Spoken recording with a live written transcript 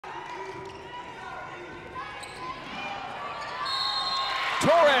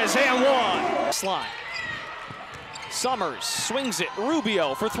Torres and one. Slide. Summers swings it.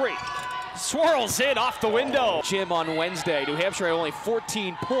 Rubio for three. Swirls it off the window. Jim on Wednesday. New Hampshire had only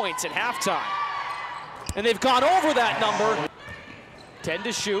 14 points at halftime. And they've gone over that number. 10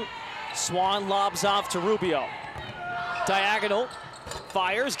 to shoot. Swan lobs off to Rubio. Diagonal.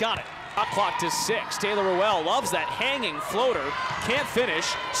 Fires. Got it. Shot clock to 6. Taylor Ruel loves that hanging floater. Can't finish.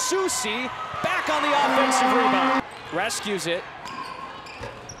 Susi back on the offensive rebound. Rescues it.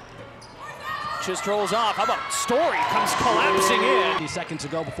 Just rolls off. How about Story comes collapsing in. 50 seconds to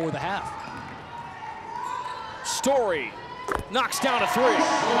go before the half. Story knocks down a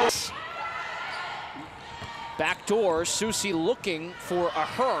three. Backdoor, Susi looking for a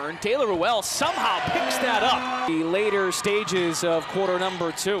Hearn. Taylor Ruel somehow picks that up. The later stages of quarter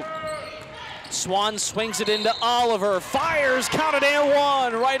number 2. Swan swings it into Oliver. Fires, counted and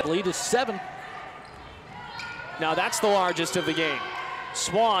one. Right. Lead is 7. Now that's the largest of the game.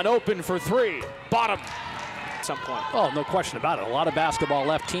 Swan open for 3. Bottom at some point. Oh, no question about it. A lot of basketball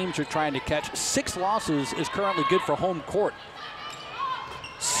left. Teams are trying to catch. 6 losses is currently good for home court.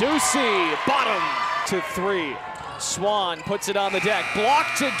 Susi, bottom to 3. Swan puts it on the deck.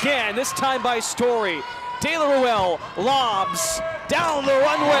 Blocked again, this time by Story. Taylor Ruel lobs down the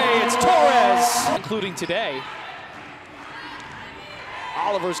runway. It's Torres. Including today.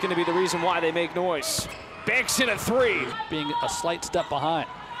 Oliver's going to be the reason why they make noise. Banks in a 3. Being a slight step behind.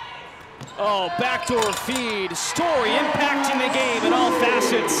 Oh, backdoor feed. Story impacting the game in all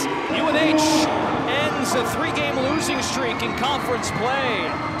facets. UNH ends a 3-game losing streak in conference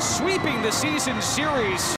play, sweeping the season series.